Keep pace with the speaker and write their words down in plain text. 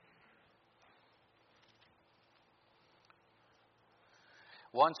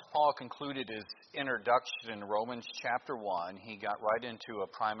Once Paul concluded his introduction in Romans chapter 1, he got right into a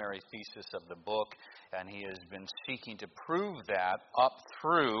primary thesis of the book, and he has been seeking to prove that up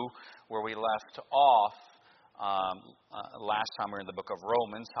through where we left off last time we were in the book of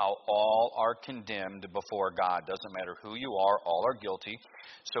Romans, how all are condemned before God. Doesn't matter who you are, all are guilty.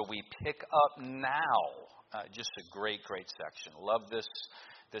 So we pick up now, just a great section. Love this.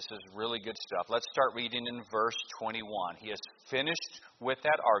 This is really good stuff. Let's start reading in verse 21. He has finished with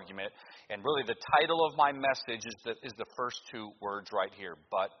that argument, and really the title of my message is the first two words right here,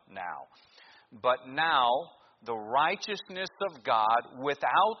 but now. But now the righteousness of God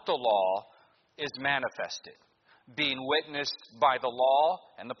without the law is manifested, being witnessed by the law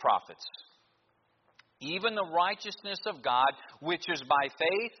and the prophets. Even the righteousness of God, which is by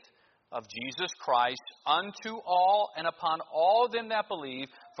faith of Jesus Christ, unto all and upon all them that believe,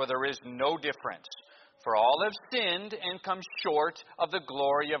 for there is no difference. For all have sinned and come short of the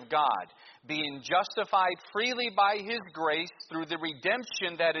glory of God, being justified freely by His grace through the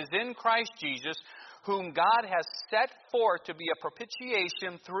redemption that is in Christ Jesus, whom God has set forth to be a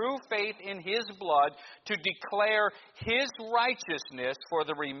propitiation through faith in His blood, to declare His righteousness for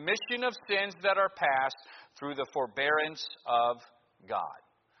the remission of sins that are past through the forbearance of God.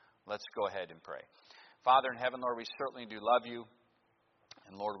 Let's go ahead and pray. Father in heaven, Lord, we certainly do love You.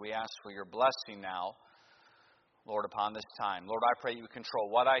 And Lord, we ask for Your blessing now, Lord, upon this time. Lord, I pray You would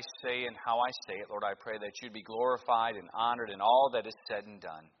control what I say and how I say it. Lord, I pray that You'd be glorified and honored in all that is said and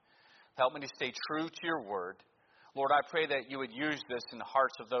done. Help me to stay true to Your word. Lord, I pray that You would use this in the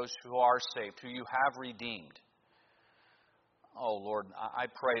hearts of those who are saved, who You have redeemed. Oh, Lord, I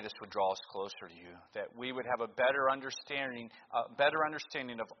pray this would draw us closer to You, that we would have a better understanding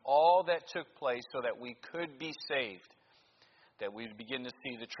of all that took place so that we could be saved, that we would begin to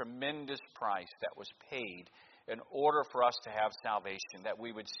see the tremendous price that was paid in order for us to have salvation, that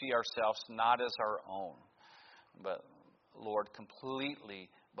we would see ourselves not as our own, but, Lord, completely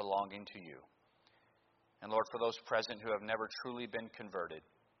belonging to You. And Lord, for those present who have never truly been converted,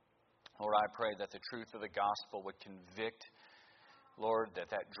 Lord, I pray that the truth of the gospel would convict, Lord, that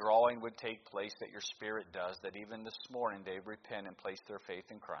drawing would take place, that Your Spirit does, that even this morning they repent and place their faith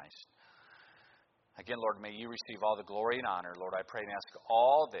in Christ. Again, Lord, may You receive all the glory and honor. Lord, I pray and ask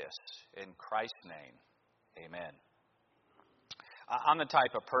all this in Christ's name. Amen. I'm the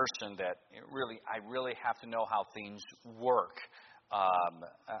type of person that I really have to know how things work.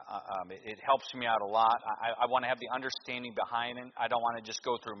 It helps me out a lot. I want to have the understanding behind it. I don't want to just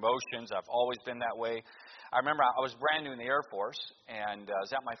go through motions. I've always been that way. I remember I was brand new in the Air Force, and I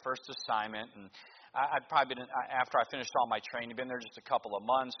was at my first assignment, and I'd probably been, after I finished all my training, been there just a couple of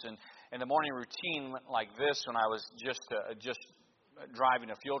months, and the morning routine went like this when I was just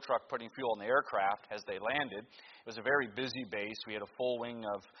driving a fuel truck, putting fuel in the aircraft as they landed. It was a very busy base. We had a full wing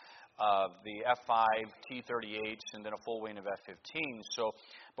of the F-5 T-38s and then a full wing of F-15s. So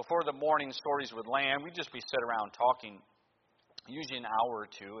before the morning sorties would land, we'd just be sit around talking, usually an hour or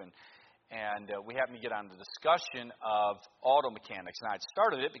two, and we happened to get on the discussion of auto mechanics. And I'd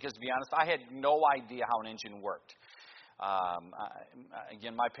started it because, to be honest, I had no idea how an engine worked.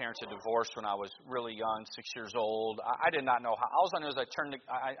 Again, my parents had divorced when I was really young, 6 years old. I did not know how. All I knew is I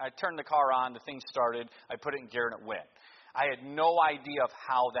turned the car on, the thing started, I put it in gear, and it went. I had no idea of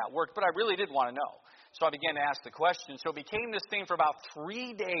how that worked, but I really did want to know. So I began to ask the question. So it became this thing for about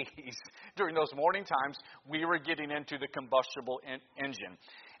 3 days during those morning times. We were getting into the combustible engine.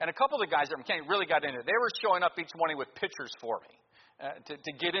 And a couple of the guys that really got into it. They were showing up each morning with pictures for me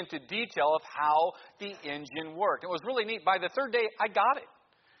to get into detail of how the engine worked. It was really neat. By the third day, I got it.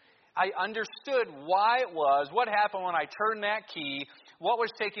 I understood why it was, what happened when I turned that key, what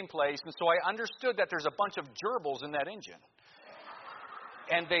was taking place. And so I understood that there's a bunch of gerbils in that engine.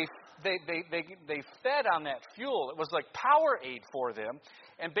 And they fed on that fuel. It was like Powerade for them.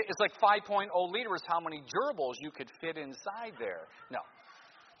 And it's like 5.0 liters how many gerbils you could fit inside there.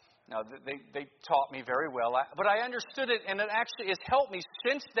 No, they taught me very well. But I understood it, and it actually has helped me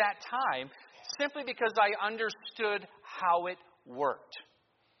since that time, simply because I understood how it worked.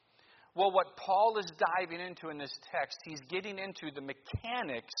 Well, what Paul is diving into in this text, he's getting into the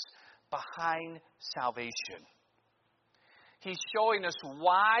mechanics behind salvation. He's showing us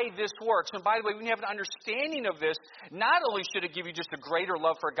why this works. And by the way, when you have an understanding of this, not only should it give you just a greater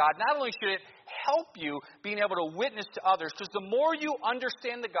love for God, not only should it help you being able to witness to others, because the more you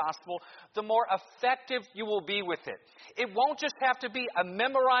understand the gospel, the more effective you will be with it. It won't just have to be a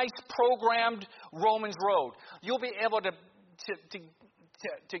memorized, programmed Romans road. You'll be able to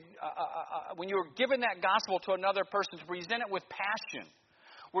when you're given that gospel to another person, to present it with passion,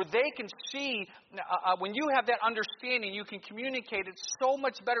 where they can see, when you have that understanding, you can communicate it so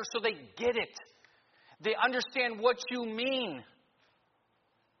much better so they get it. They understand what you mean.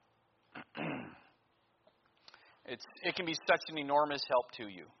 It can be such an enormous help to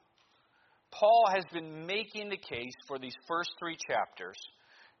you. Paul has been making the case for these first 3 chapters,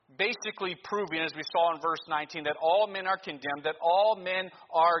 basically proving, as we saw in verse 19, that all men are condemned, that all men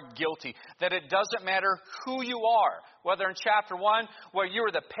are guilty, that it doesn't matter who you are, whether in chapter 1, where you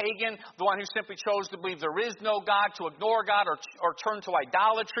were the pagan, the one who simply chose to believe there is no God, to ignore God, or turn to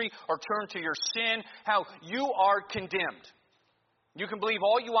idolatry, or turn to your sin, how you are condemned. You can believe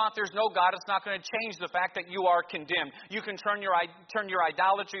all you want, there's no God. It's not going to change the fact that you are condemned. You can turn your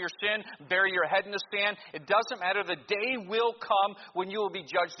idolatry, your sin, bury your head in the sand. It doesn't matter. The day will come when you will be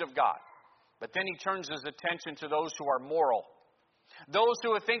judged of God. But then he turns his attention to those who are moral. Those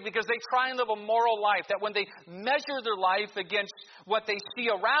who think, because they try and live a moral life, that when they measure their life against what they see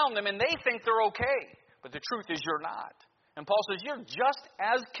around them, and they think they're okay. But the truth is you're not. And Paul says you're just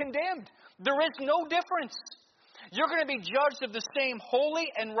as condemned. There is no difference. You're going to be judged of the same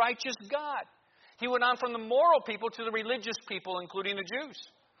holy and righteous God. He went on from the moral people to the religious people, including the Jews.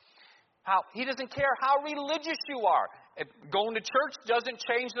 He doesn't care how religious you are. Going to church doesn't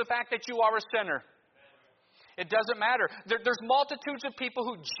change the fact that you are a sinner. It doesn't matter. There's multitudes of people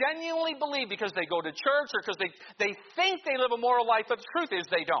who genuinely believe because they go to church or because they think they live a moral life, but the truth is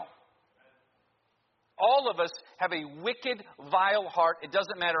they don't. All of us have a wicked, vile heart. It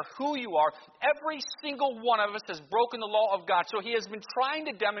doesn't matter who you are. Every single one of us has broken the law of God. So he has been trying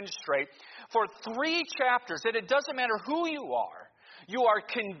to demonstrate for 3 chapters that it doesn't matter who you are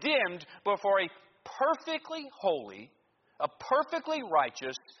condemned before a perfectly holy, a perfectly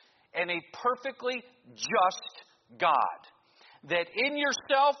righteous, and a perfectly just God. That in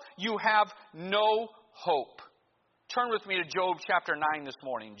yourself you have no hope. Turn with me to Job chapter 9 this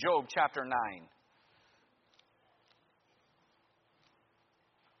morning. Job chapter 9.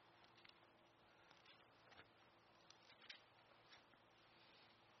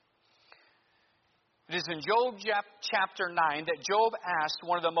 It is in Job chapter 9 that Job asked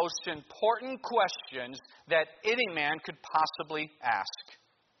one of the most important questions that any man could possibly ask.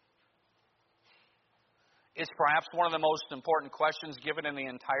 It's perhaps one of the most important questions given in the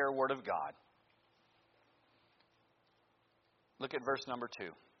entire Word of God. Look at verse number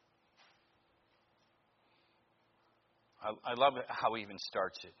 2. I love how he even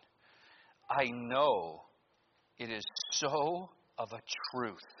starts it. I know it is so of a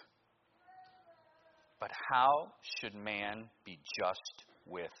truth. But how should man be just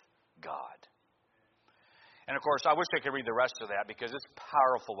with God? And of course, I wish I could read the rest of that because it's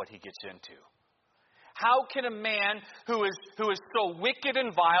powerful what he gets into. How can a man who is so wicked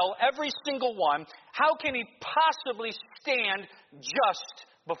and vile, every single one, how can he possibly stand just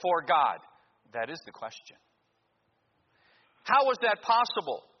before God? That is the question. How is that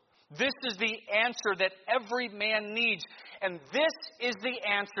possible? This is the answer that every man needs. And this is the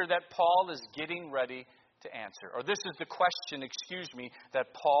answer that Paul is getting ready to answer. Or this is the question,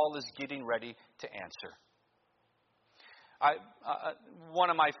 that Paul is getting ready to answer. One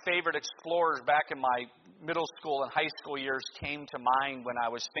of my favorite explorers back in my middle school and high school years came to mind when I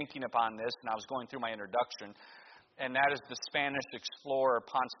was thinking upon this and I was going through my introduction. And that is the Spanish explorer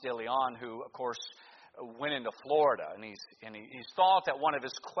Ponce de Leon, who, of course, went into Florida, and he thought that one of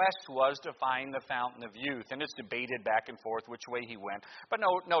his quests was to find the fountain of youth, and it's debated back and forth which way he went. But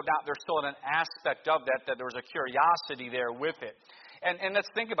no doubt there's still an aspect of that there was a curiosity there with it. And let's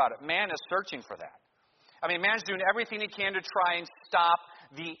think about it. Man is searching for that. I mean, man's doing everything he can to try and stop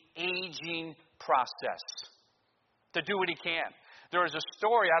the aging process, to do what he can. There was a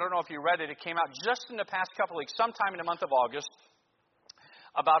story, I don't know if you read it, it came out just in the past couple of weeks, sometime in the month of August,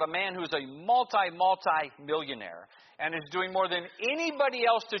 about a man who's a multi-millionaire and is doing more than anybody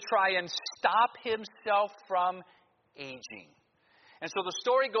else to try and stop himself from aging. And so the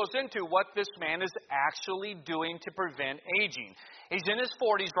story goes into what this man is actually doing to prevent aging. He's in his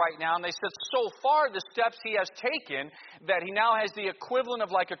 40s right now, and they said so far the steps he has taken that he now has the equivalent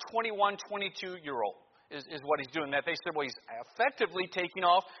of like a 21, 22-year-old. Is what he's doing. That they said, well, he's effectively taking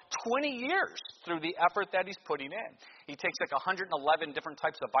off 20 years through the effort that he's putting in. He takes like 111 different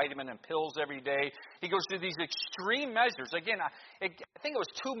types of vitamin and pills every day. He goes through these extreme measures. Again, I think it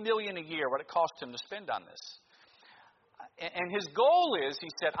was $2 million a year what it cost him to spend on this. And his goal is, he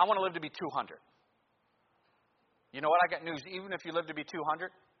said, I want to live to be 200. You know what? I got news. Even if you live to be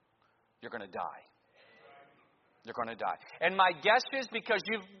 200, you're going to die. You're going to die. And my guess is because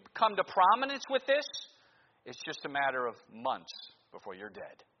you've come to prominence with this, it's just a matter of months before you're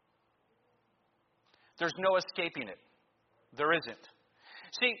dead. There's no escaping it. There isn't.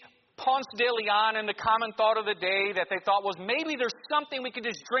 See, Ponce de Leon and the common thought of the day that they thought was maybe there's something we could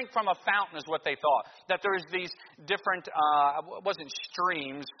just drink from a fountain is what they thought. That there's these different, it wasn't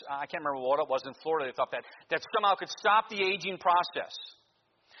streams, I can't remember what it was in Florida, they thought that somehow could stop the aging process.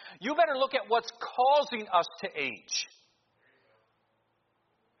 You better look at what's causing us to age.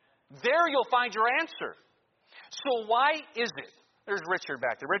 There you'll find your answer. So why is it? There's Richard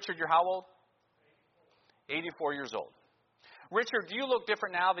back there. Richard, you're how old? 84 years old. Richard, do you look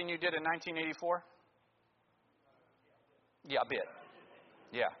different now than you did in 1984? Yeah, a bit.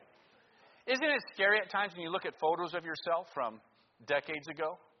 Yeah. Isn't it scary at times when you look at photos of yourself from decades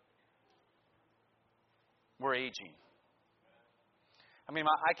ago? We're aging. I mean,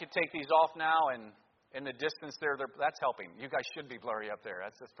 I could take these off now, and in the distance there, that's helping. You guys should be blurry up there.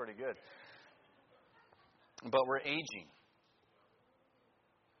 That's pretty good. But we're aging.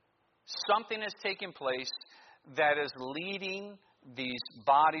 Something has taken place that is leading these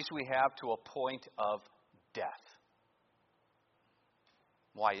bodies we have to a point of death.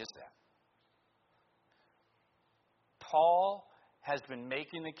 Why is that? Paul has been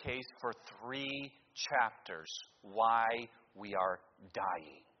making the case for 3 chapters why we are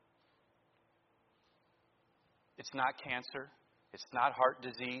dying. It's not cancer. It's not heart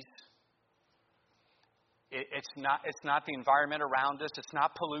disease. It's not the environment around us. It's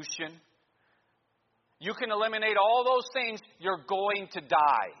not pollution. You can eliminate all those things, you're going to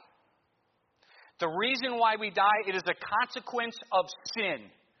die. The reason why we die, it is a consequence of sin.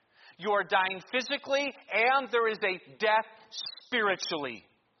 You are dying physically, and there is a death spiritually.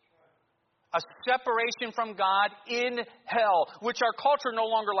 A separation from God in hell, which our culture no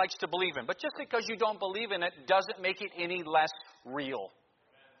longer likes to believe in. But just because you don't believe in it doesn't make it any less real.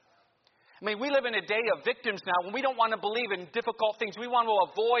 I mean, we live in a day of victims now when we don't want to believe in difficult things. We want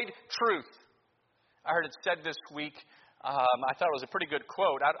to avoid truth. I heard it said this week, I thought it was a pretty good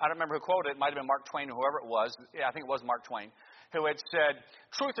quote. I don't remember who quoted it. It might have been Mark Twain or whoever it was. Yeah, I think it was Mark Twain, who had said,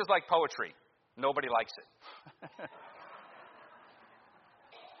 truth is like poetry. Nobody likes it.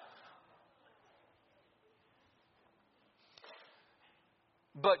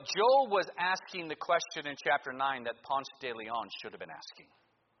 But Job was asking the question in chapter 9 that Ponce de Leon should have been asking.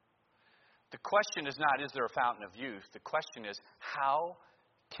 The question is not, is there a fountain of youth? The question is, how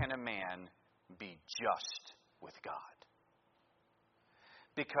can a man be just with God?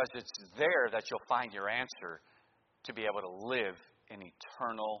 Because it's there that you'll find your answer to be able to live an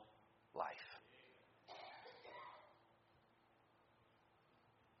eternal life.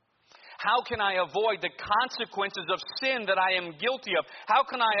 How can I avoid the consequences of sin that I am guilty of? How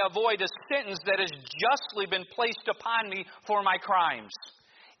can I avoid a sentence that has justly been placed upon me for my crimes?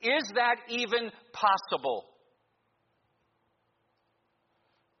 Is that even possible?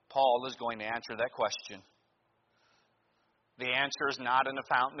 Paul is going to answer that question. The answer is not in the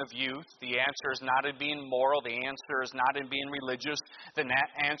fountain of youth. The answer is not in being moral. The answer is not in being religious. The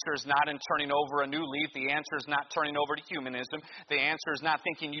answer is not in turning over a new leaf. The answer is not turning over to humanism. The answer is not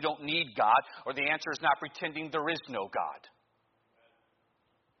thinking you don't need God. Or the answer is not pretending there is no God.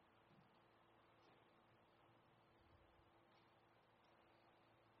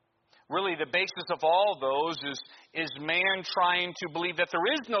 Really, the basis of all those is man trying to believe that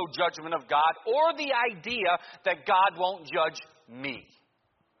there is no judgment of God, or the idea that God won't judge me.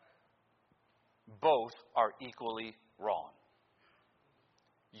 Both are equally wrong.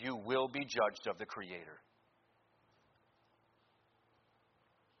 You will be judged of the Creator.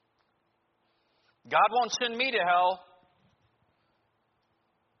 God won't send me to hell.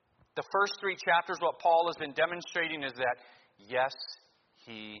 The first 3 chapters, what Paul has been demonstrating is that, yes,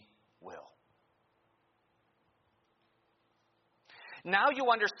 He will. Now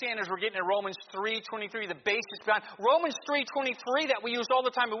you understand, as we're getting to Romans 3:23, the basis behind Romans 3:23 that we use all the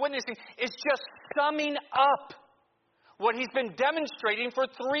time in witnessing is just summing up what he's been demonstrating for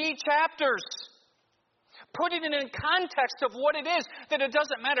 3 chapters. Putting it in context of what it is, that it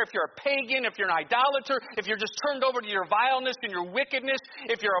doesn't matter if you're a pagan, if you're an idolater, if you're just turned over to your vileness and your wickedness,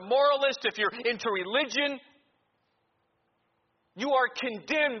 if you're a moralist, if you're into religion. You are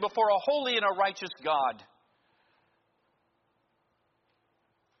condemned before a holy and a righteous God.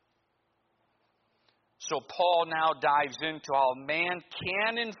 So Paul now dives into how man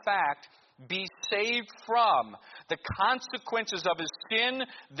can, in fact, be saved from the consequences of his sin,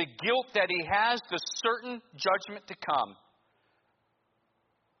 the guilt that he has, the certain judgment to come.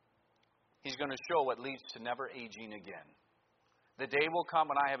 He's going to show what leads to never aging again. The day will come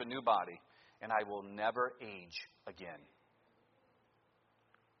when I have a new body, and I will never age again.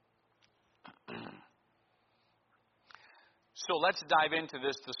 So let's dive into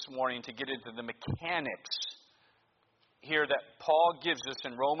this morning to get into the mechanics here that Paul gives us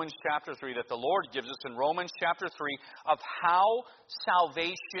in Romans chapter 3, that the Lord gives us in Romans chapter 3, of how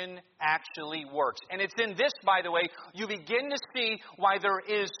salvation actually works. And it's in this, by the way, you begin to see why there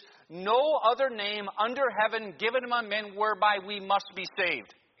is no other name under heaven given among men whereby we must be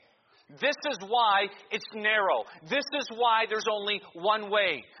saved. This is why it's narrow. This is why there's only one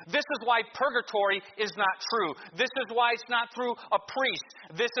way. This is why purgatory is not true. This is why it's not through a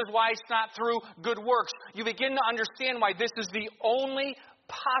priest. This is why it's not through good works. You begin to understand why this is the only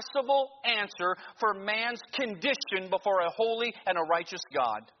possible answer for man's condition before a holy and a righteous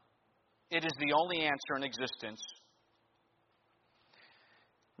God. It is the only answer in existence.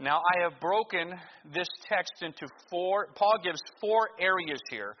 Now, I have broken this text into Paul gives 4 areas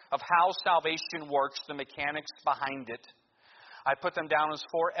here of how salvation works, the mechanics behind it. I put them down as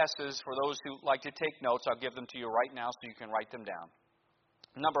 4 S's. For those who like to take notes, I'll give them to you right now so you can write them down.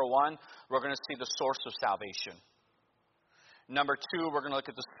 Number 1, we're going to see the source of salvation. Number 2, we're going to look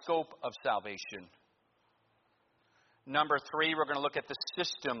at the scope of salvation. Number 3, we're going to look at the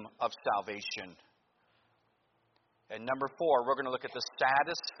system of salvation. And number 4, we're going to look at the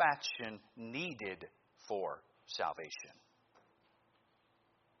satisfaction needed for salvation.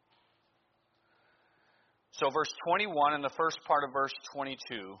 So verse 21 and the first part of verse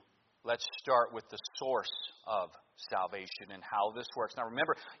 22, let's start with the source of salvation and how this works. Now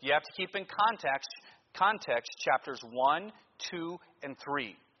remember, you have to keep in context chapters 1, 2, and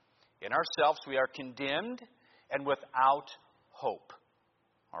 3. In ourselves, we are condemned and without hope.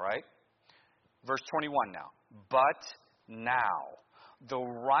 All right? Verse 21 now. But now, the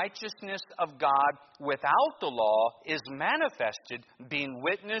righteousness of God without the law is manifested, being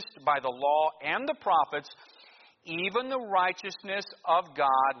witnessed by the law and the prophets, even the righteousness of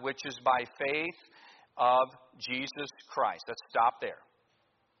God, which is by faith of Jesus Christ. Let's stop there.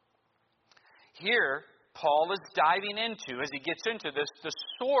 Here, Paul is diving into, as he gets into this, the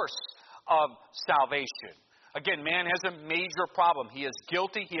source of salvation. Again, man has a major problem. He is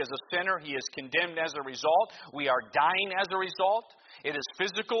guilty. He is a sinner. He is condemned as a result. We are dying as a result. It is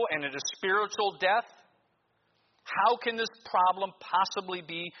physical and it is spiritual death. How can this problem possibly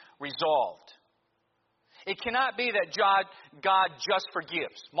be resolved? It cannot be that God just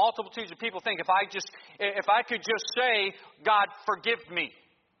forgives. Multitudes of people think if I could just say, God, forgive me.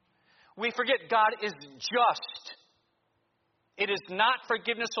 We forget God is just. It is not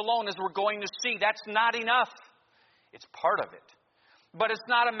forgiveness alone, as we're going to see. That's not enough. It's part of it. But it's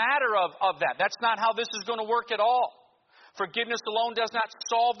not a matter of that. That's not how this is going to work at all. Forgiveness alone does not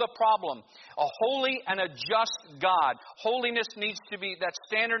solve the problem. A holy and a just God. Holiness needs to be, that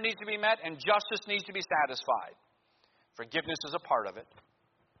standard needs to be met, and justice needs to be satisfied. Forgiveness is a part of it.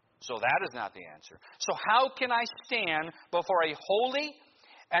 So that is not the answer. So how can I stand before a holy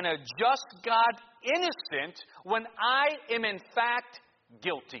and a just God innocent when I am in fact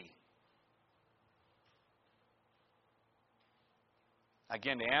guilty?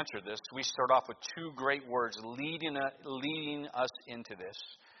 Again, to answer this, we start off with 2 great words leading us into this.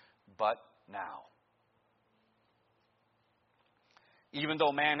 But now. Even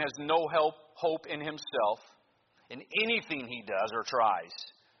though man has no hope in himself, in anything he does or tries.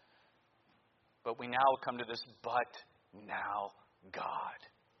 But we now come to this, but now God.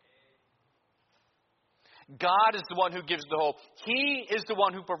 God is the one who gives the hope. He is the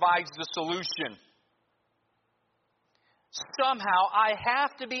one who provides the solution. Somehow I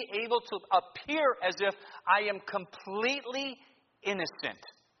have to be able to appear as if I am completely innocent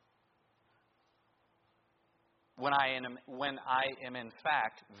when I am in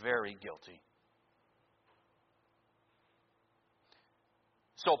fact very guilty.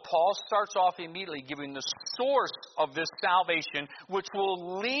 So Paul starts off immediately giving the source of this salvation, which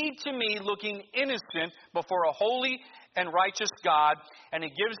will lead to me looking innocent before a holy and righteous God. And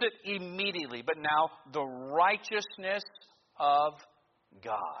he gives it immediately. But now, the righteousness of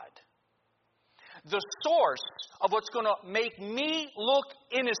God. The source of what's going to make me look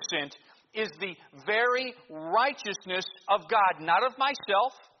innocent is the very righteousness of God. Not of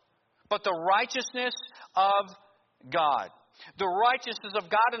myself, but the righteousness of God. The righteousness of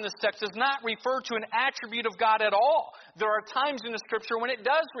God in this text does not refer to an attribute of God at all. There are times in the Scripture when it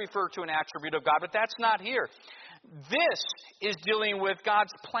does refer to an attribute of God, but that's not here. This is dealing with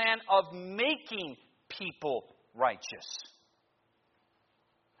God's plan of making people righteous,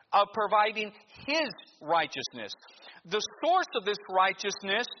 of providing His righteousness. The source of this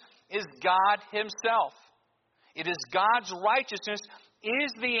righteousness is God Himself. It is God's righteousness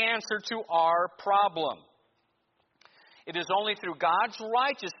is the answer to our problem. It is only through God's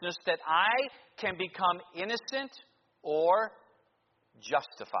righteousness that I can become innocent or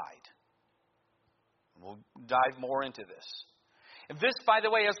justified. We'll dive more into this. And this, by the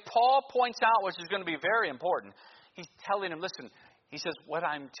way, as Paul points out, which is going to be very important, he's telling him, listen, he says, what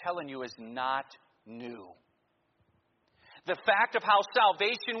I'm telling you is not new. The fact of how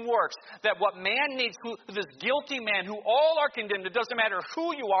salvation works, that what man needs, this guilty man who all are condemned, it doesn't matter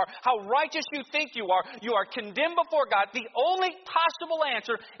who you are, how righteous you think you are condemned before God. The only possible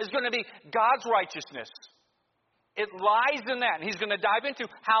answer is going to be God's righteousness. It lies in that. And he's going to dive into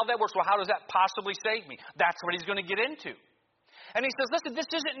how that works. Well, how does that possibly save me? That's what he's going to get into. And he says, listen, this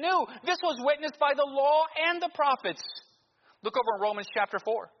isn't new. This was witnessed by the law and the prophets. Look over in Romans chapter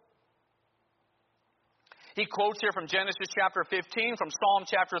 4. He quotes here from Genesis chapter 15, from Psalm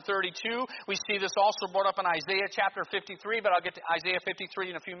chapter 32. We see this also brought up in Isaiah chapter 53, but I'll get to Isaiah 53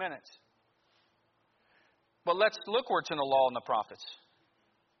 in a few minutes. But let's look where it's in the law and the prophets.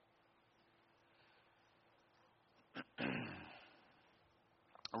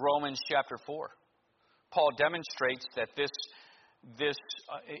 Romans chapter 4. Paul demonstrates that this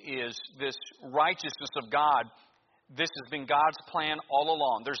righteousness of God. This has been God's plan all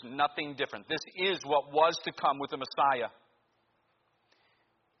along. There's nothing different. This is what was to come with the Messiah.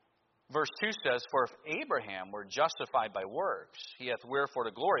 Verse 2 says, for if Abraham were justified by works, he hath wherefore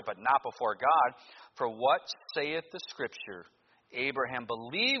to glory, but not before God. For what saith the Scripture? Abraham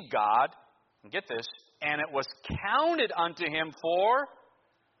believed God, and get this, and it was counted unto him for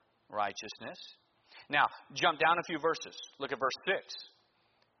righteousness. Now, jump down a few verses. Look at verse 6.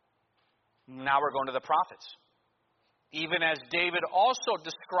 Now we're going to the prophets. Even as David also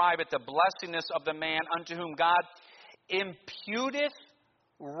describeth the blessedness of the man unto whom God imputeth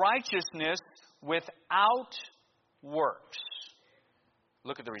righteousness without works.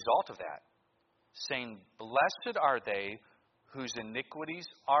 Look at the result of that. Saying, blessed are they whose iniquities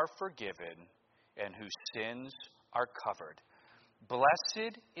are forgiven and whose sins are covered.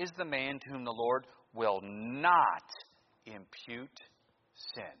 Blessed is the man to whom the Lord will not impute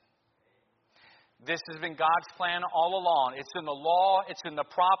sin. This has been God's plan all along. It's in the law. It's in the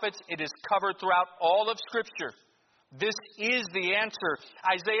prophets. It is covered throughout all of Scripture. This is the answer.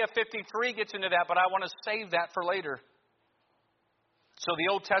 Isaiah 53 gets into that, but I want to save that for later. So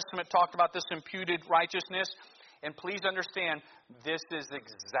the Old Testament talked about this imputed righteousness. And please understand, this is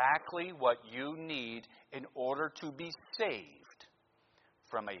exactly what you need in order to be saved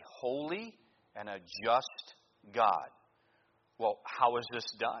from a holy and a just God. Well, how is this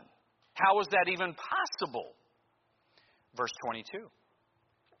done? How is that even possible? Verse 22.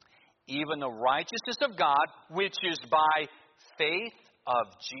 Even the righteousness of God, which is by faith of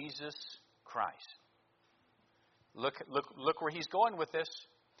Jesus Christ. Look where he's going with this.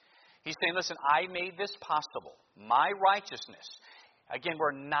 He's saying, listen, I made this possible. My righteousness. Again,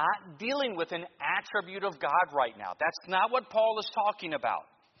 we're not dealing with an attribute of God right now. That's not what Paul is talking about.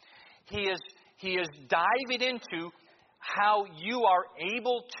 He is diving into how you are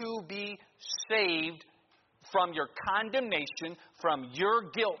able to be saved from your condemnation, from your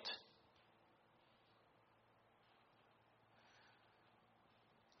guilt.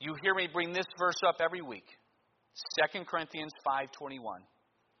 You hear me bring this verse up every week. 2 Corinthians 5:21.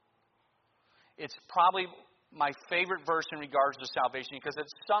 It's probably my favorite verse in regards to salvation because it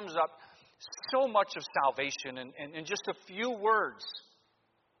sums up so much of salvation in just a few words.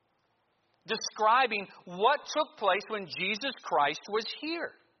 Describing what took place when Jesus Christ was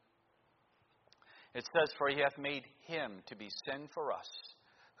here. It says, for he hath made him to be sin for us,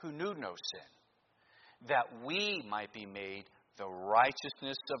 who knew no sin, that we might be made the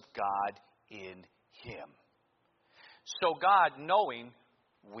righteousness of God in him. So God, knowing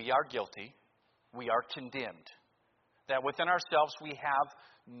we are guilty, we are condemned, that within ourselves we have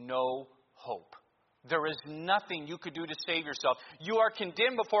no hope. There is nothing you could do to save yourself. You are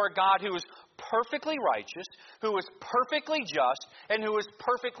condemned before a God who is perfectly righteous, who is perfectly just, and who is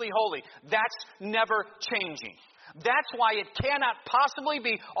perfectly holy. That's never changing. That's why it cannot possibly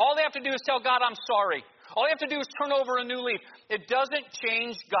be. All they have to do is tell God, I'm sorry. All you have to do is turn over a new leaf. It doesn't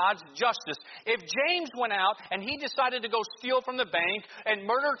change God's justice. If James went out and he decided to go steal from the bank and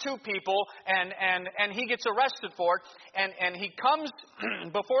murder two people and he gets arrested for it and he comes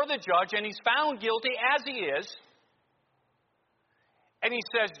before the judge and he's found guilty as he is and he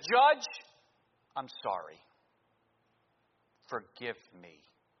says, Judge, I'm sorry. Forgive me.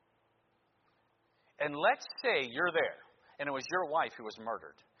 And let's say you're there and it was your wife who was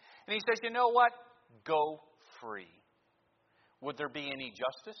murdered. And he says, you know what? Go free. Would there be any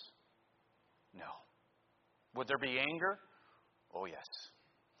justice? No. Would there be anger? Oh, yes.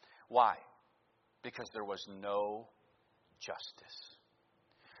 Why? Because there was no justice.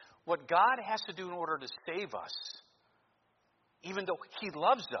 What God has to do in order to save us, even though he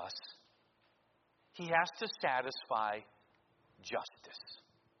loves us, He has to satisfy justice.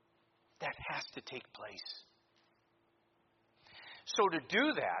 That has to take place. So to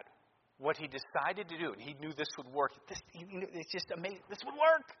do that, what he decided to do, and he knew this would work. It's just amazing. This would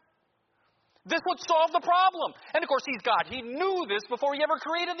work. This would solve the problem. And of course, he's God. He knew this before he ever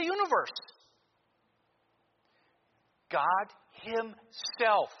created the universe. God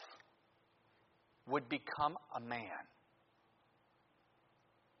himself would become a man.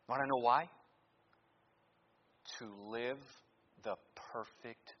 Want to know why? To live the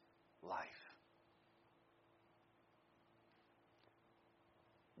perfect life.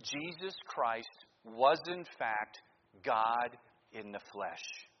 Jesus Christ was in fact God in the flesh.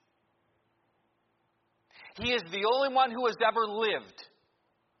 He is the only one who has ever lived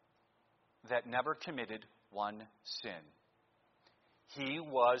that never committed one sin. He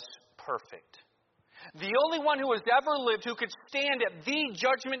was perfect. The only one who has ever lived who could stand at the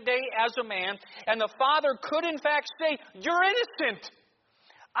judgment day as a man, and the Father could in fact say, "You're innocent.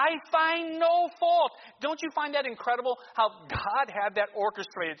 I find no fault." Don't you find that incredible? How God had that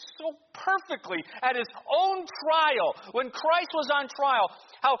orchestrated so perfectly at his own trial. When Christ was on trial,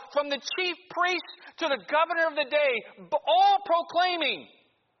 how from the chief priest to the governor of the day, all proclaiming,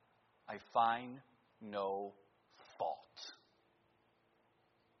 "I find no fault."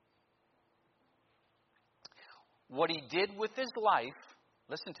 What he did with his life,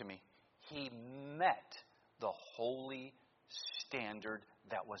 listen to me, he met the holy standard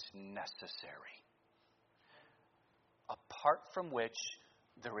that was necessary, apart from which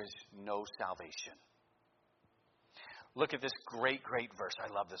there is no salvation. Look at this great verse. I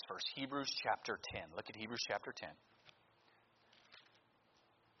love this verse. Hebrews chapter 10. Look at Hebrews chapter 10.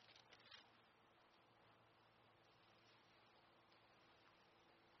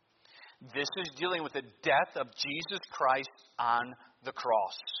 This is dealing with the death of Jesus Christ on the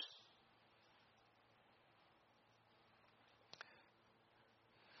cross.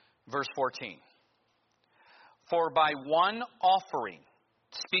 Verse 14. For by one offering,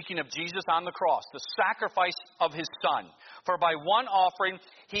 speaking of Jesus on the cross, the sacrifice of his Son, for by one offering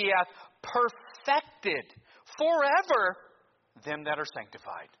he hath perfected forever them that are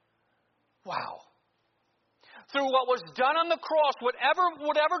sanctified. Wow. Through what was done on the cross,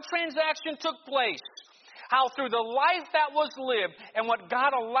 whatever transaction took place, how through the life that was lived and what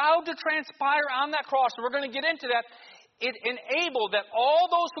God allowed to transpire on that cross, and we're going to get into that, it enabled that all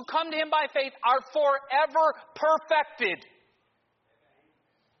those who come to him by faith are forever perfected.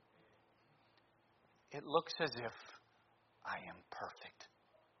 It looks as if I am perfect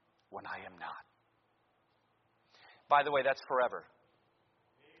when I am not. By the way, that's forever.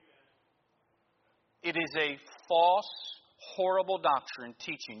 It is a false, horrible doctrine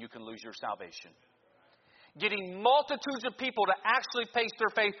teaching you can lose your salvation. Getting multitudes of people to actually place their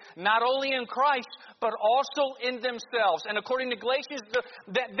faith not only in Christ, but also in themselves. And according to Galatians,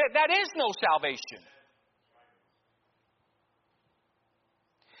 that is no salvation.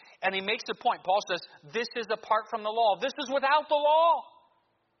 And he makes the point. Paul says, this is apart from the law. This is without the law.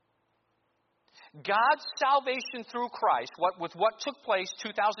 God's salvation through Christ, with what took place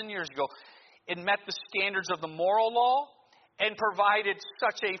 2,000 years ago, it met the standards of the moral law and provided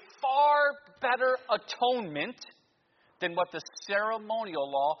such a far better atonement than what the ceremonial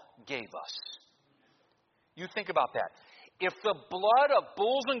law gave us. You think about that. If the blood of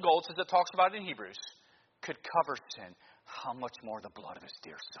bulls and goats, as it talks about in Hebrews, could cover sin, how much more the blood of his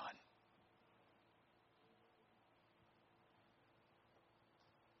dear Son?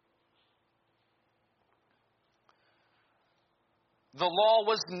 The law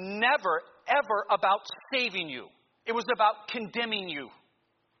was never, ever about saving you. It was about condemning you.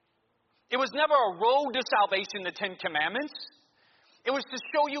 It was never a road to salvation, the Ten Commandments. It was to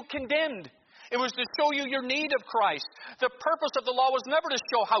show you condemned. It was to show you your need of Christ. The purpose of the law was never to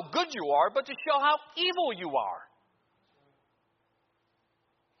show how good you are, but to show how evil you are.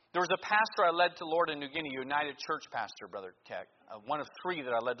 There was a pastor I led to the Lord in New Guinea, a United Church pastor, Brother Keck. One of three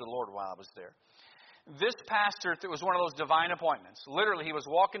that I led to the Lord while I was there. This pastor, it was one of those divine appointments. Literally, he was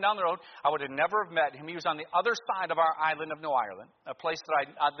walking down the road. I would have never have met him. He was on the other side of our island of New Ireland, a place that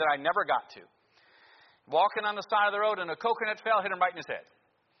I never got to. Walking on the side of the road, and a coconut fell, hit him right in his head.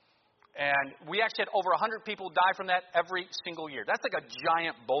 And we actually had over 100 people die from that every single year. That's like a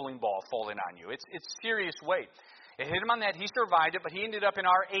giant bowling ball falling on you. It's serious weight. It hit him on the head. He survived it, but he ended up in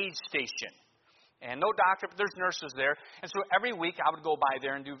our aid station. And no doctor, but there's nurses there. And so every week I would go by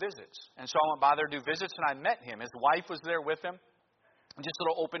there and do visits. And so I went by there to do visits, and I met him. His wife was there with him. Just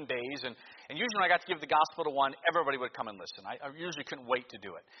little open days. And usually when I got to give the gospel to one, everybody would come and listen. I usually couldn't wait to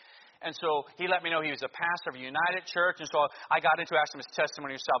do it. And so he let me know he was a pastor of a United Church. And so I got into asking him his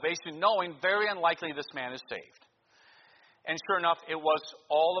testimony of salvation, knowing very unlikely this man is saved. And sure enough, it was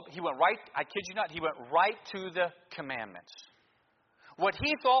he went right, I kid you not, he went right to the commandments. What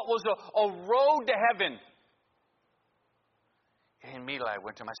he thought was a road to heaven. And immediately I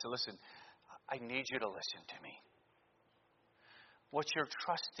went to him, I said, listen, I need you to listen to me. What you're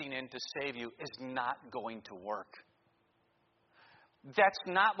trusting in to save you is not going to work. That's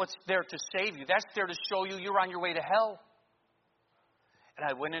not what's there to save you. That's there to show you you're on your way to hell. And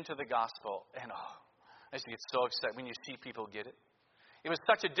I went into the gospel, and I used to get so excited when you see people get it. It was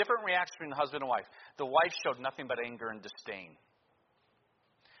such a different reaction from the husband and wife. The wife showed nothing but anger and disdain.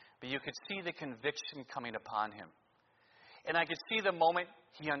 But you could see the conviction coming upon him. And I could see the moment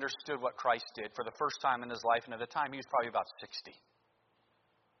he understood what Christ did for the first time in his life. And at the time, he was probably about 60.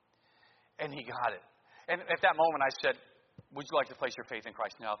 And he got it. And at that moment, I said, would you like to place your faith in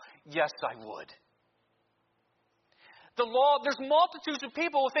Christ now? Yes, I would. The law, there's multitudes of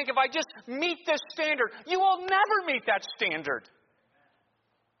people who think if I just meet this standard, you will never meet that standard.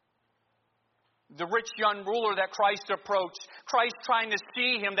 The rich young ruler that Christ approached, Christ trying to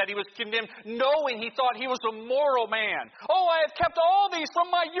see him that he was condemned, knowing he thought he was a moral man. Oh, I have kept all these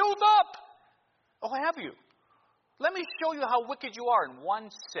from my youth up. Oh, have you? Let me show you how wicked you are in one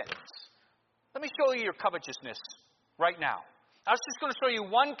sentence. Let me show you your covetousness right now. I was just going to show you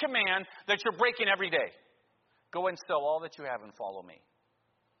one command that you're breaking every day. Go and sell all that you have and follow me.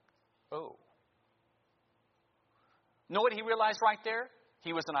 Oh. Know what he realized right there?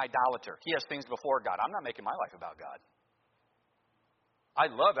 He was an idolater. He has things before God. I'm not making my life about God. I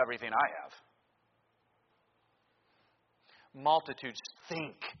love everything I have. Multitudes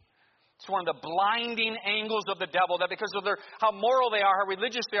think. It's one of the blinding angles of the devil that because of how moral they are, how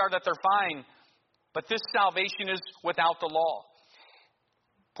religious they are, that they're fine. But this salvation is without the law.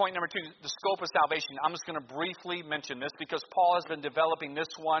 Point number 2, the scope of salvation. I'm just going to briefly mention this because Paul has been developing this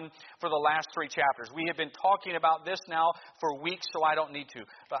one for the last 3 chapters. We have been talking about this now for weeks, so I don't need to.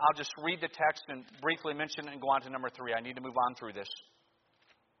 But I'll just read the text and briefly mention it and go on to number 3. I need to move on through this.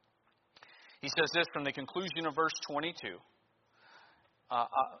 He says this from the conclusion of verse 22.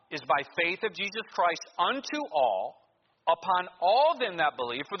 Is by faith of Jesus Christ unto all, upon all them that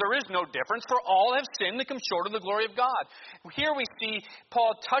believe, for there is no difference, for all have sinned and come short of the glory of God. Here we see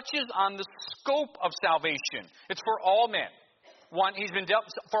Paul touches on the scope of salvation. It's for all men. One,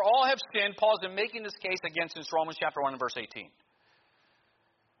 for all have sinned. Paul's been making this case against in Romans chapter 1 and verse 18.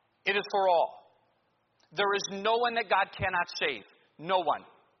 It is for all. There is no one that God cannot save. No one.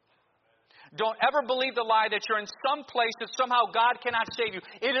 Don't ever believe the lie that you're in some place that somehow God cannot save you.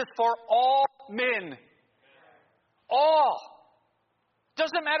 It is for all men. All.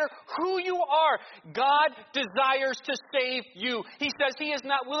 Doesn't matter who you are. God desires to save you. He says He is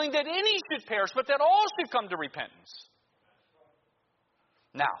not willing that any should perish, but that all should come to repentance.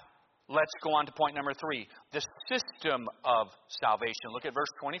 Now, let's go on to point number 3. The system of salvation. Look at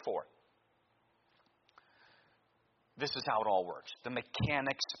verse 24. This is how it all works. The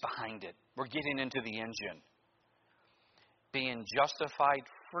mechanics behind it. We're getting into the engine. Being justified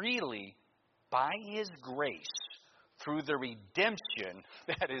freely by His grace through the redemption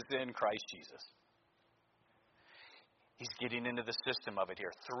that is in Christ Jesus. He's getting into the system of it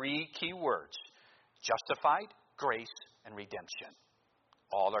here. 3 key words. Justified, grace, and redemption.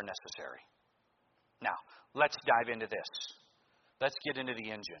 All are necessary. Now, let's dive into this. Let's get into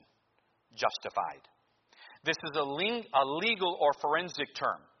the engine. Justified. This is a legal or forensic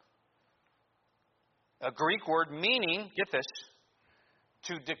term. A Greek word meaning, get this,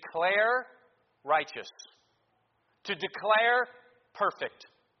 to declare righteous. To declare perfect.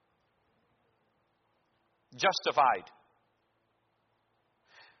 Justified.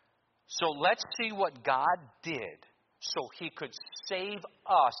 So let's see what God did so He could save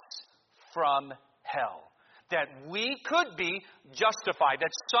us from hell. That we could be justified. That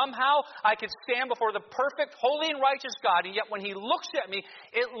somehow I could stand before the perfect, holy, and righteous God, and yet when He looks at me,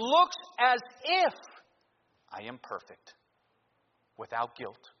 it looks as if I am perfect. Without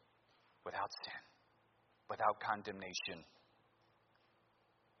guilt. Without sin. Without condemnation.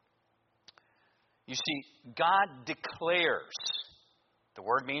 You see, God declares. The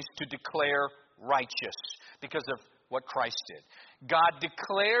word means to declare righteous because of what Christ did. God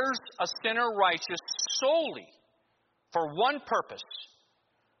declares a sinner righteous solely for one purpose,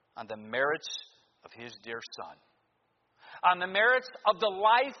 on the merits of His dear Son. On the merits of the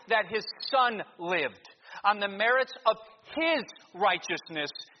life that His Son lived. On the merits of His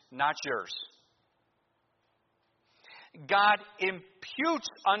righteousness, not yours. God imputes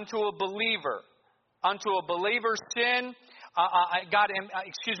unto a believer sin,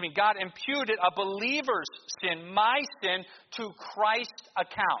 God imputed a believer's sin, my sin, to Christ's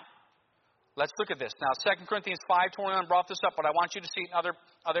account. Let's look at this. Now, 2 Corinthians 5:21 brought this up, but I want you to see it in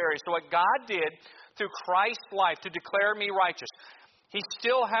other areas. So what God did through Christ's life to declare me righteous, He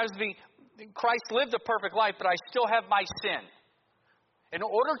still has Christ lived a perfect life, but I still have my sin. In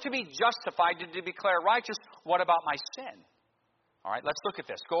order to be justified, to declare righteous, what about my sin? All right, let's look at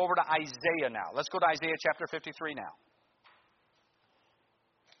this. Go over to Isaiah now. Let's go to Isaiah chapter 53 now.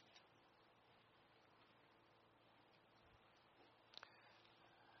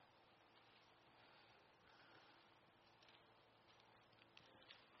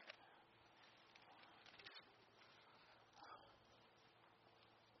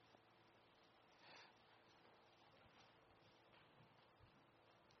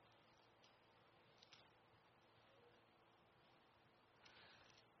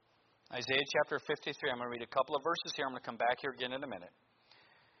 Isaiah chapter 53. I'm going to read a couple of verses here. I'm going to come back here again in a minute.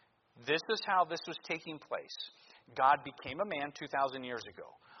 This is how this was taking place. God became a man 2,000 years ago.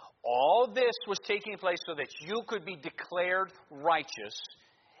 All this was taking place so that you could be declared righteous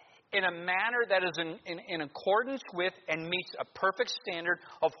in a manner that is in accordance with and meets a perfect standard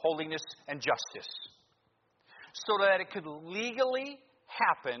of holiness and justice. So that it could legally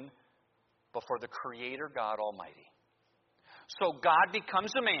happen before the Creator God Almighty. So God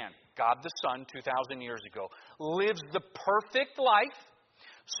becomes a man, God the Son, 2,000 years ago, lives the perfect life.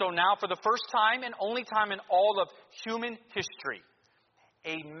 So now for the first time and only time in all of human history,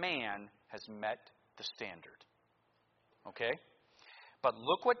 a man has met the standard. Okay? But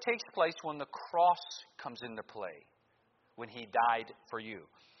look what takes place when the cross comes into play, when He died for you.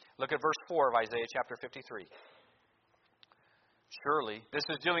 Look at verse 4 of Isaiah chapter 53. Surely, this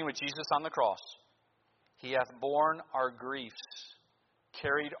is dealing with Jesus on the cross. He hath borne our griefs,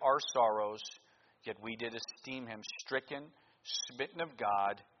 carried our sorrows, yet we did esteem Him stricken, smitten of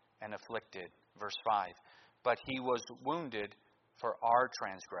God, and afflicted. Verse 5. But He was wounded for our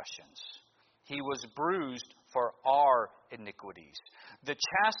transgressions. He was bruised for our iniquities. The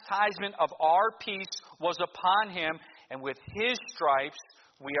chastisement of our peace was upon Him, and with His stripes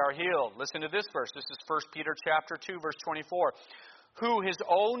we are healed. Listen to this verse. This is 1 Peter chapter 2, verse 24. Who His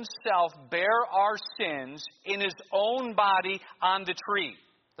own self bare our sins in His own body on the tree.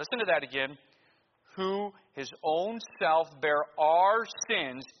 Listen to that again. Who His own self bare our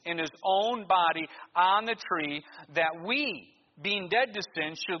sins in His own body on the tree, that we, being dead to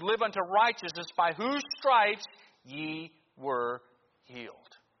sin, should live unto righteousness, by whose stripes ye were healed.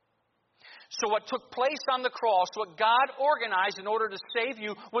 So what took place on the cross, what God organized in order to save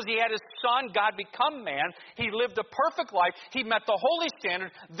you, was He had His Son, God become man. He lived a perfect life. He met the holy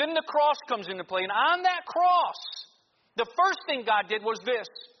standard. Then the cross comes into play. And on that cross, the first thing God did was this,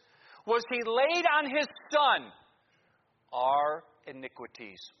 was He laid on His Son our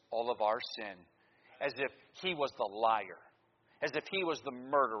iniquities, all of our sin, as if He was the liar, as if He was the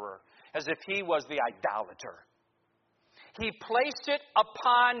murderer, as if He was the idolater. He placed it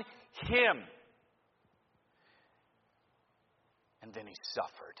upon Him. And then He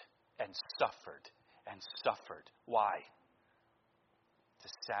suffered and suffered and suffered. Why? To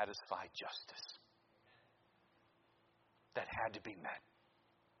satisfy justice that had to be met.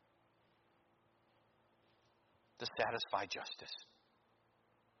 To satisfy justice.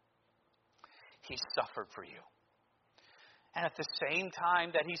 He suffered for you. And at the same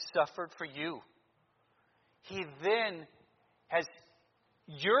time that He suffered for you, He then has,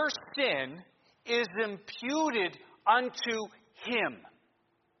 your sin is imputed unto Him.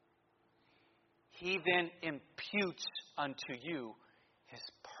 He then imputes unto you His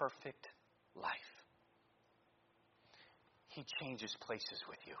perfect life. He changes places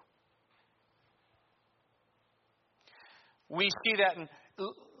with you. We see that in,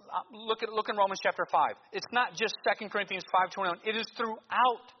 look in Romans chapter 5. It's not just 2 Corinthians 5:21. It is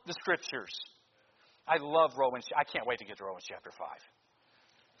throughout the Scriptures. I love Romans. I can't wait to get to Romans chapter 5.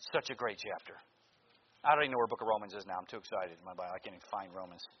 Such a great chapter. I don't even know where the book of Romans is now. I'm too excited in my Bible. I can't even find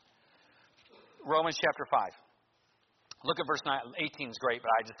Romans. Romans chapter 5. Look at verse 18 is great,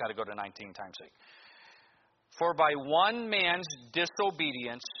 but I just got to go to 19 times sake. For by one man's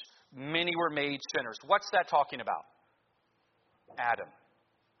disobedience, many were made sinners. What's that talking about? Adam.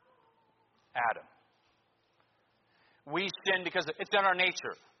 We sin because it's in our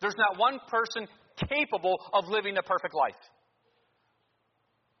nature. There's not one person capable of living a perfect life.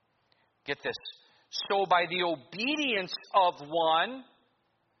 Get this. So by the obedience of one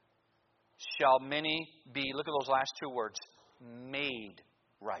shall many be, look at those last two words, made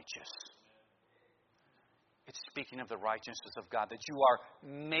righteous. It's speaking of the righteousness of God, that you are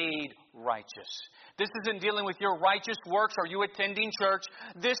made righteous. This isn't dealing with your righteous works or you attending church.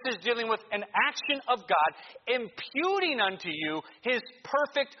 This is dealing with an action of God imputing unto you His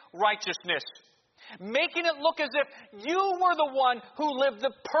perfect righteousness. Making it look as if you were the one who lived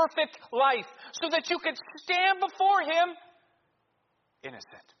the perfect life so that you could stand before Him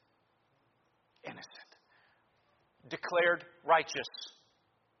innocent. Innocent. Declared righteous,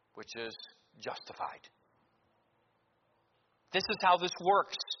 which is justified. This is how this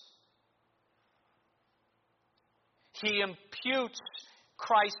works. He imputes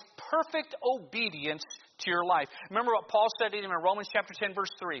Christ's perfect obedience to your life. Remember what Paul said in Romans chapter 10, verse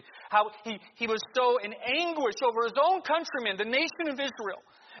 3. How he was so in anguish over his own countrymen, the nation of Israel,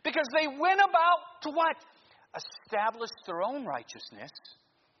 because they went about to what? Establish their own righteousness,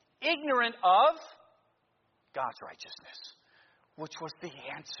 ignorant of God's righteousness, which was the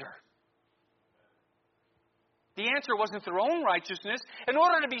answer. The answer wasn't their own righteousness. In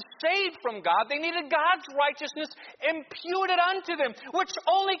order to be saved from God, they needed God's righteousness imputed unto them, which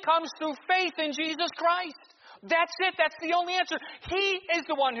only comes through faith in Jesus Christ. That's it. That's the only answer. He is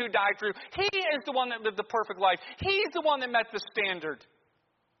the one who died for you. He is the one that lived the perfect life. He's the one that met the standard.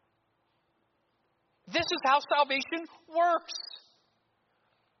 This is how salvation works.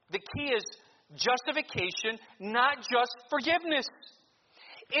 The key is justification, not just forgiveness.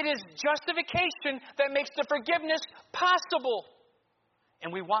 It is justification that makes the forgiveness possible.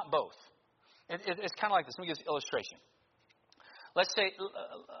 And we want both. It's kind of like this. Let me give you an illustration. Let's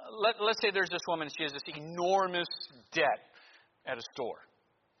say there's this woman, she has this enormous debt at a store.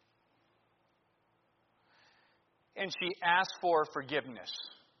 And she asks for forgiveness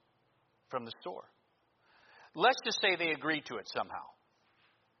from the store. Let's just say they agreed to it somehow.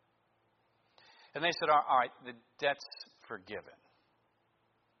 And they said, all right, the debt's forgiven.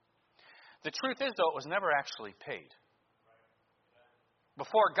 The truth is, though, it was never actually paid.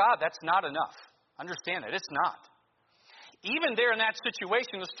 Before God, that's not enough. Understand that. It's not. Even there in that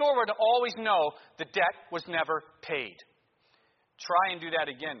situation, the store would always know the debt was never paid. Try and do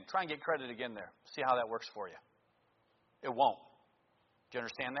that again. Try and get credit again there. See how that works for you. It won't. Do you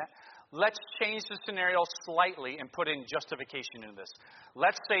understand that? Let's change the scenario slightly and put in justification into this.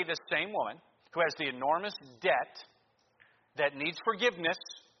 Let's say this same woman who has the enormous debt that needs forgiveness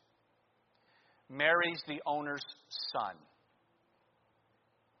marries the owner's son.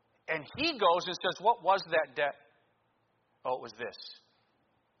 And he goes and says, what was that debt? Oh, it was this.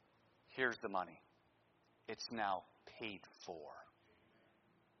 Here's the money. It's now paid for.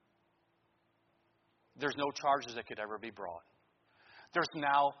 There's no charges that could ever be brought.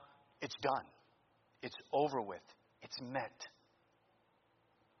 It's done. It's over with. It's met.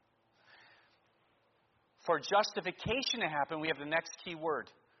 For justification to happen, we have the next key word.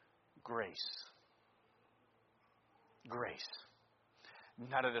 Grace. Grace.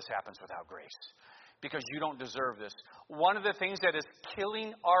 None of this happens without grace. Because you don't deserve this. One of the things that is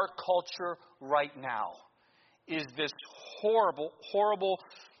killing our culture right now is this horrible, horrible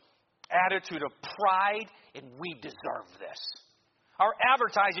attitude of pride, and we deserve this. Our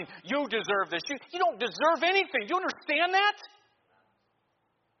advertising, you deserve this. You don't deserve anything. Do you understand that?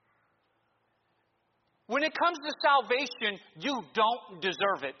 When it comes to salvation, you don't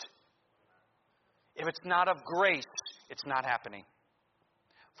deserve it. If it's not of grace, it's not happening.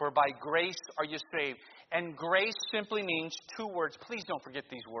 For by grace are you saved. And grace simply means two words. Please don't forget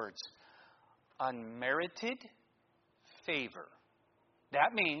these words. Unmerited favor.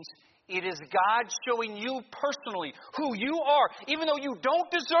 That means it is God showing you personally who you are, even though you don't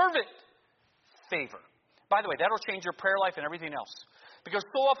deserve it. Favor. By the way, that'll change your prayer life and everything else. Because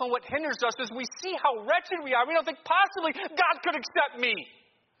so often what hinders us is we see how wretched we are. We don't think possibly God could accept me.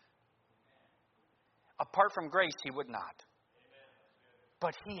 Apart from grace, He would not.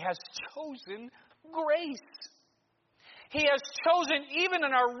 But He has chosen grace. He has chosen, even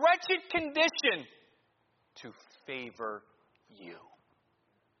in our wretched condition, to favor you.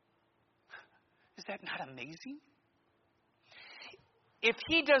 Is that not amazing? If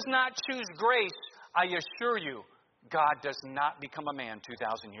He does not choose grace, I assure you, God does not become a man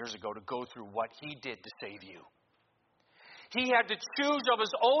 2,000 years ago to go through what He did to save you. He had to choose of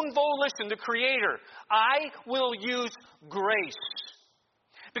His own volition, the Creator. I will use grace.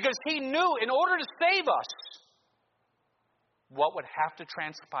 Because He knew in order to save us, what would have to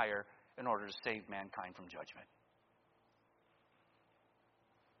transpire in order to save mankind from judgment.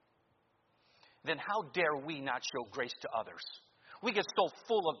 Then how dare we not show grace to others? We get so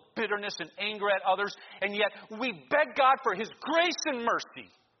full of bitterness and anger at others, and yet we beg God for His grace and mercy.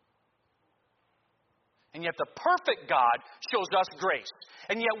 And yet the perfect God shows us grace.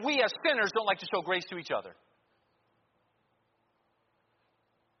 And yet we as sinners don't like to show grace to each other.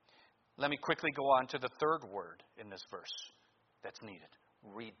 Let me quickly go on to the third word in this verse that's needed.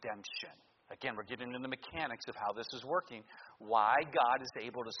 Redemption. Again, we're getting into the mechanics of how this is working. Why God is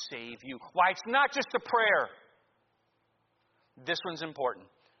able to save you. Why it's not just a prayer. This one's important.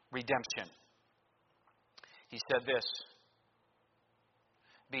 Redemption. He said this.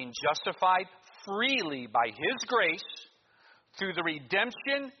 Being justified freely by His grace through the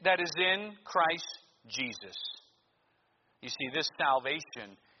redemption that is in Christ Jesus. You see, this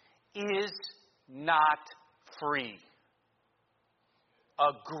salvation is not free.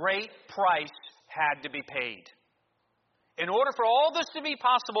 A great price had to be paid. In order for all this to be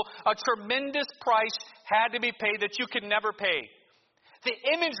possible, a tremendous price had to be paid that you could never pay. The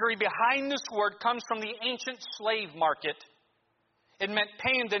imagery behind this word comes from the ancient slave market. It meant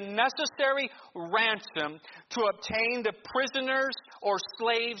paying the necessary ransom to obtain the prisoner's or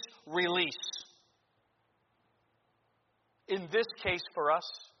slave's release. In this case for us,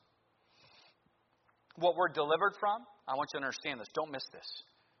 what we're delivered from, I want you to understand this, don't miss this,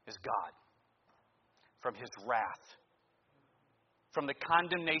 is God. From His wrath. From the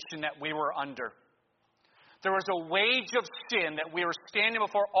condemnation that we were under. There was a wage of sin that we were standing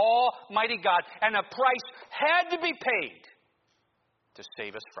before Almighty God, and a price had to be paid to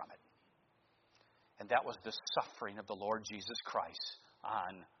save us from it. And that was the suffering of the Lord Jesus Christ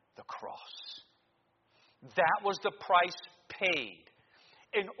on the cross. That was the price paid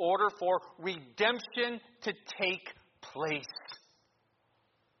in order for redemption to take place.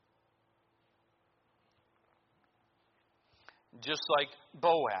 Just like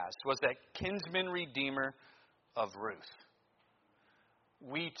Boaz was that kinsman redeemer of Ruth.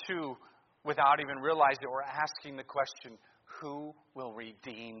 We too, without even realizing it, we're asking the question, who will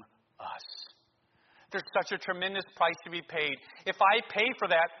redeem us? There's such a tremendous price to be paid. If I pay for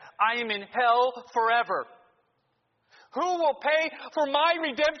that, I am in hell forever. Who will pay for my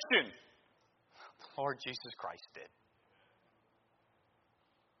redemption? The Lord Jesus Christ did.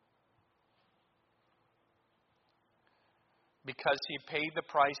 Because He paid the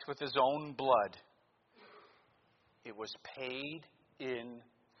price with His own blood, it was paid in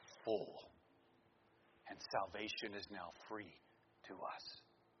full. And salvation is now free to us.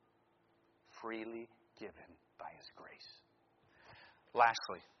 Freely given by His grace.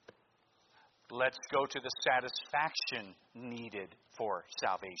 Lastly, let's go to the satisfaction needed for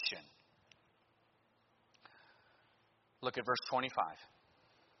salvation. Look at verse 25.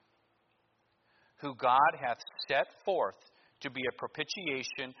 Who God hath set forth to be a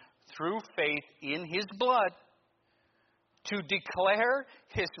propitiation through faith in His blood, to declare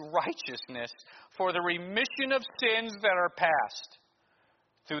His righteousness for the remission of sins that are past,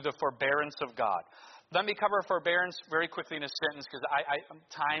 through the forbearance of God. Let me cover forbearance very quickly in a sentence, because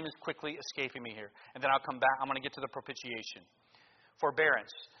time is quickly escaping me here. And then I'll come back. I'm going to get to the propitiation.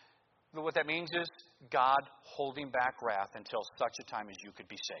 Forbearance. What that means is God holding back wrath until such a time as you could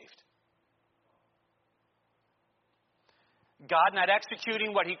be saved. God not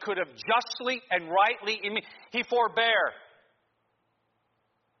executing what He could have justly and rightly. He forbear.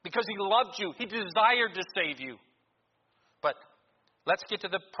 Because He loved you. He desired to save you. But let's get to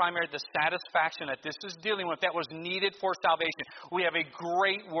the satisfaction that this is dealing with, that was needed for salvation. We have a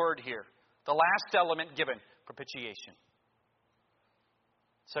great word here. The last element given, propitiation.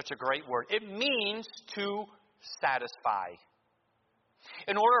 Such a great word. It means to satisfy.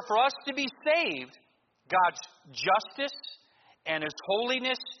 In order for us to be saved, God's justice and His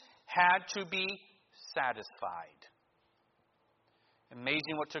holiness had to be satisfied.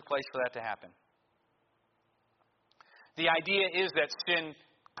 Amazing what took place for that to happen. The idea is that sin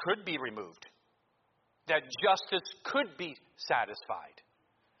could be removed. That justice could be satisfied.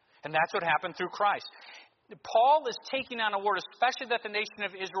 And that's what happened through Christ. Paul is taking on a word, especially that the nation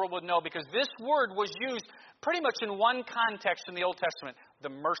of Israel would know, because this word was used pretty much in one context in the Old Testament, the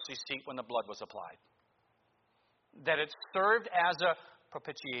mercy seat when the blood was applied. That it served as a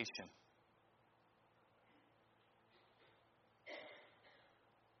propitiation.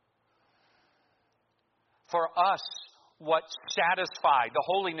 For us, what satisfied the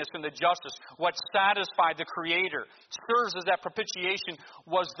holiness and the justice, what satisfied the Creator, serves as that propitiation,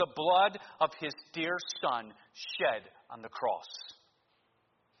 was the blood of His dear Son shed on the cross.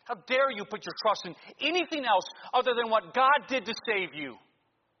 How dare you put your trust in anything else other than what God did to save you?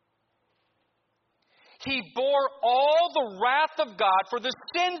 He bore all the wrath of God for the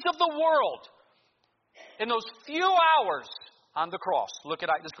sins of the world in those few hours on the cross. Let's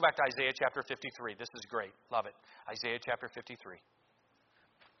go back to Isaiah chapter 53. This is great. Love it. Isaiah chapter 53.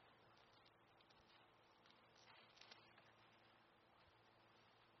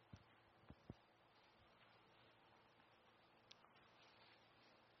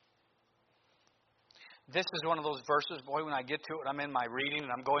 This is one of those verses, boy, when I get to it, I'm in my reading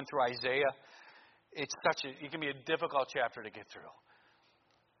and I'm going through Isaiah. It can be a difficult chapter to get through.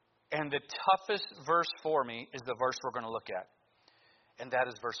 And the toughest verse for me is the verse we're going to look at. And that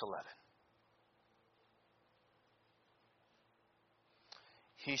is verse 11.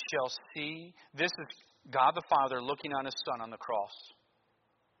 He shall see, this is God the Father looking on His Son on the cross.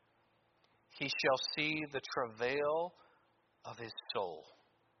 He shall see the travail of His soul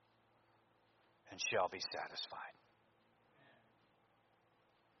and shall be satisfied.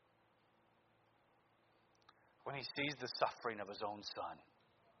 When He sees the suffering of His own Son,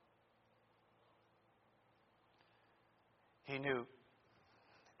 He knew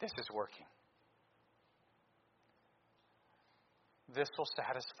this is working. This will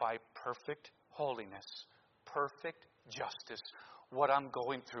satisfy perfect holiness, perfect justice, what I'm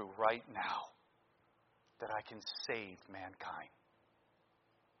going through right now, that I can save mankind.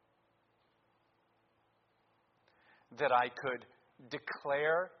 That I could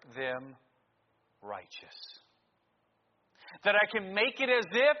declare them righteous. That I can make it as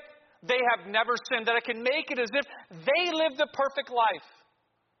if they have never sinned. That I can make it as if they live the perfect life.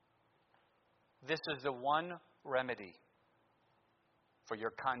 This is the one remedy for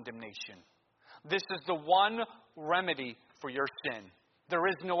your condemnation. This is the one remedy for your sin. There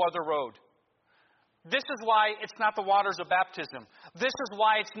is no other road. This is why it's not the waters of baptism. This is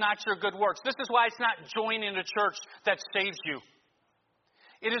why it's not your good works. This is why it's not joining a church that saves you.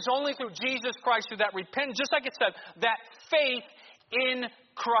 It is only through Jesus Christ, through that repentance, just like it said, that faith in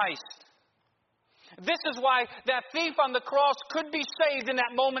Christ. This is why that thief on the cross could be saved in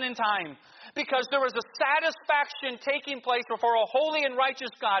that moment in time. Because there was a satisfaction taking place before a holy and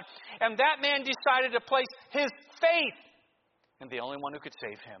righteous God. And that man decided to place his faith in the only one who could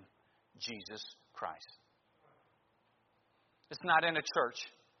save him, Jesus Christ. It's not in a church.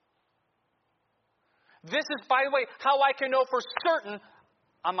 This is, by the way, how I can know for certain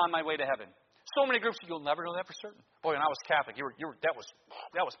I'm on my way to heaven. So many groups, you'll never know that for certain. Boy, when I was Catholic,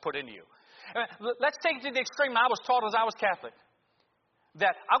 that was put into you. Let's take it to the extreme. I was taught as I was Catholic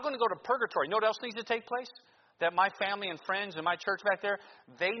that I'm going to go to purgatory. You know what else needs to take place? That my family and friends and my church back there,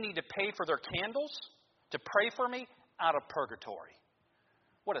 they need to pay for their candles to pray for me out of purgatory.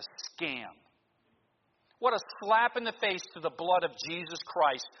 What a scam. What a slap in the face to the blood of Jesus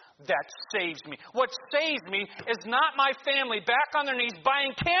Christ that saves me. What saves me is not my family back on their knees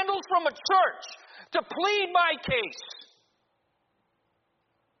buying candles from a church to plead my case.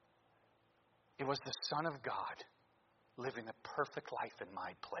 It was the Son of God living the perfect life in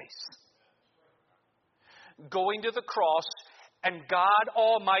my place. Going to the cross and God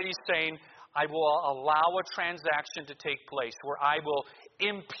Almighty saying, I will allow a transaction to take place where I will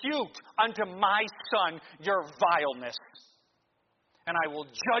impute unto my Son your vileness. And I will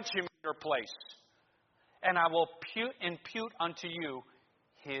judge him in your place. And I will impute unto you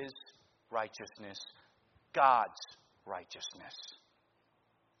his righteousness, God's righteousness.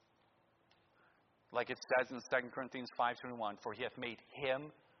 Like it says in 2 Corinthians 5:21, for he hath made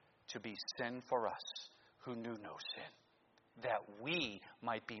him to be sin for us, who knew no sin, that we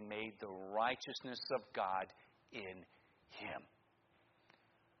might be made the righteousness of God in him.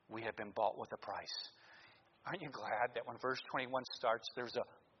 We have been bought with a price. Aren't you glad that when verse 21 starts, there's a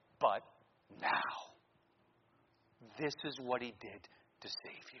but now? This is what he did to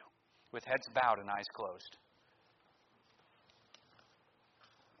save you. With heads bowed and eyes closed.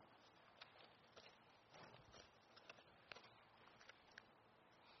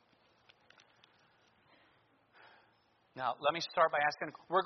 Now, let me start by asking, we're